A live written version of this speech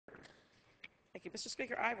Thank you. Mr.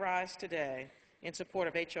 Speaker, I rise today in support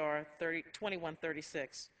of H.R.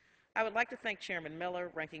 2136. I would like to thank Chairman Miller,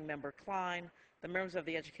 Ranking Member Klein, the members of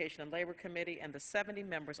the Education and Labor Committee, and the 70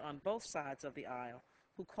 members on both sides of the aisle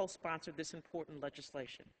who co-sponsored this important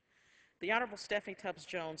legislation. The Honorable Stephanie Tubbs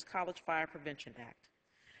Jones College Fire Prevention Act.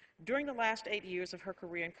 During the last 8 years of her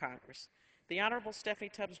career in Congress, the Honorable Stephanie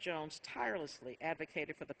Tubbs Jones tirelessly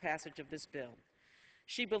advocated for the passage of this bill.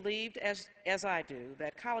 She believed, as I do,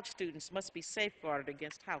 that college students must be safeguarded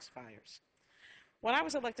against house fires. When I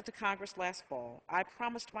was elected to Congress last fall, I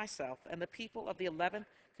promised myself and the people of the 11th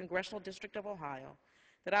Congressional District of Ohio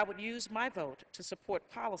that I would use my vote to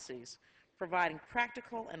support policies providing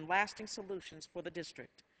practical and lasting solutions for the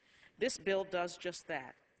district. This bill does just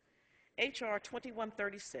that. H.R.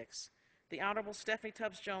 2136, the Honorable Stephanie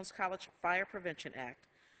Tubbs Jones College Fire Prevention Act,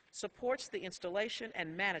 supports the installation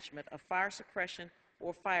and management of fire suppression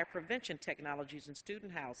or fire prevention technologies in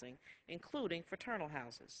student housing, including fraternal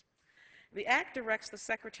houses. The Act directs the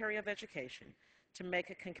Secretary of Education to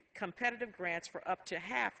make competitive grants for up to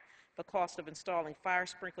half the cost of installing fire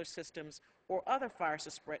sprinkler systems or other fire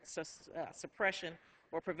suppression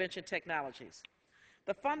or prevention technologies.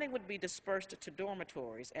 The funding would be dispersed to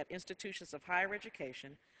dormitories at institutions of higher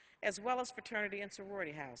education, as well as fraternity and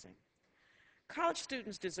sorority housing. College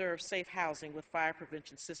students deserve safe housing with fire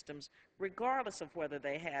prevention systems, regardless of whether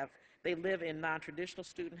they live in non-traditional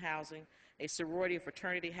student housing, a sorority or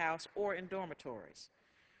fraternity house, or in dormitories.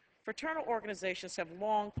 Fraternal organizations have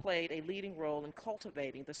long played a leading role in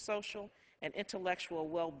cultivating the social and intellectual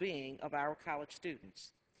well-being of our college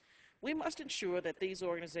students. We must ensure that these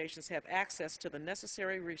organizations have access to the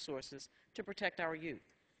necessary resources to protect our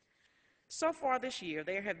youth. So far this year,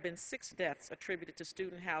 there have been 6 deaths attributed to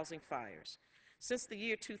student housing fires. Since the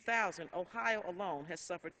year 2000, Ohio alone has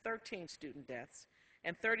suffered 13 student deaths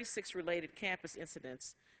and 36 related campus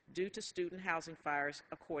incidents due to student housing fires,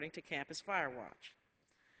 according to Campus Fire Watch.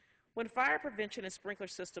 When fire prevention and sprinkler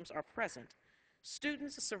systems are present,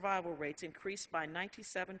 students' survival rates increase by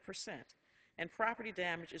 97%, and property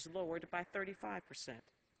damage is lowered by 35%.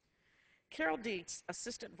 Carol Dietz,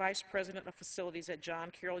 Assistant Vice President of Facilities at John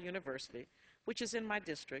Carroll University, which is in my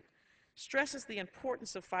district, stresses the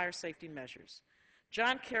importance of fire safety measures.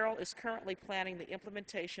 John Carroll is currently planning the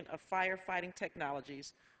implementation of firefighting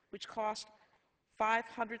technologies, which cost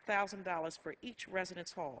 $500,000 for each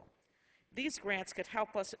residence hall. These grants could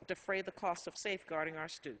help us defray the cost of safeguarding our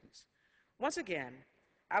students. Once again,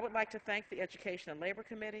 I would like to thank the Education and Labor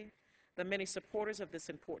Committee, the many supporters of this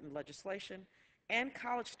important legislation, and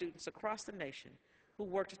college students across the nation who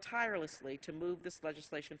worked tirelessly to move this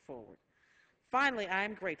legislation forward. Finally, I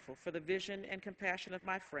am grateful for the vision and compassion of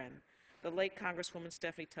my friend, the late Congresswoman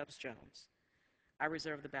Stephanie Tubbs Jones. I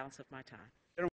reserve the balance of my time.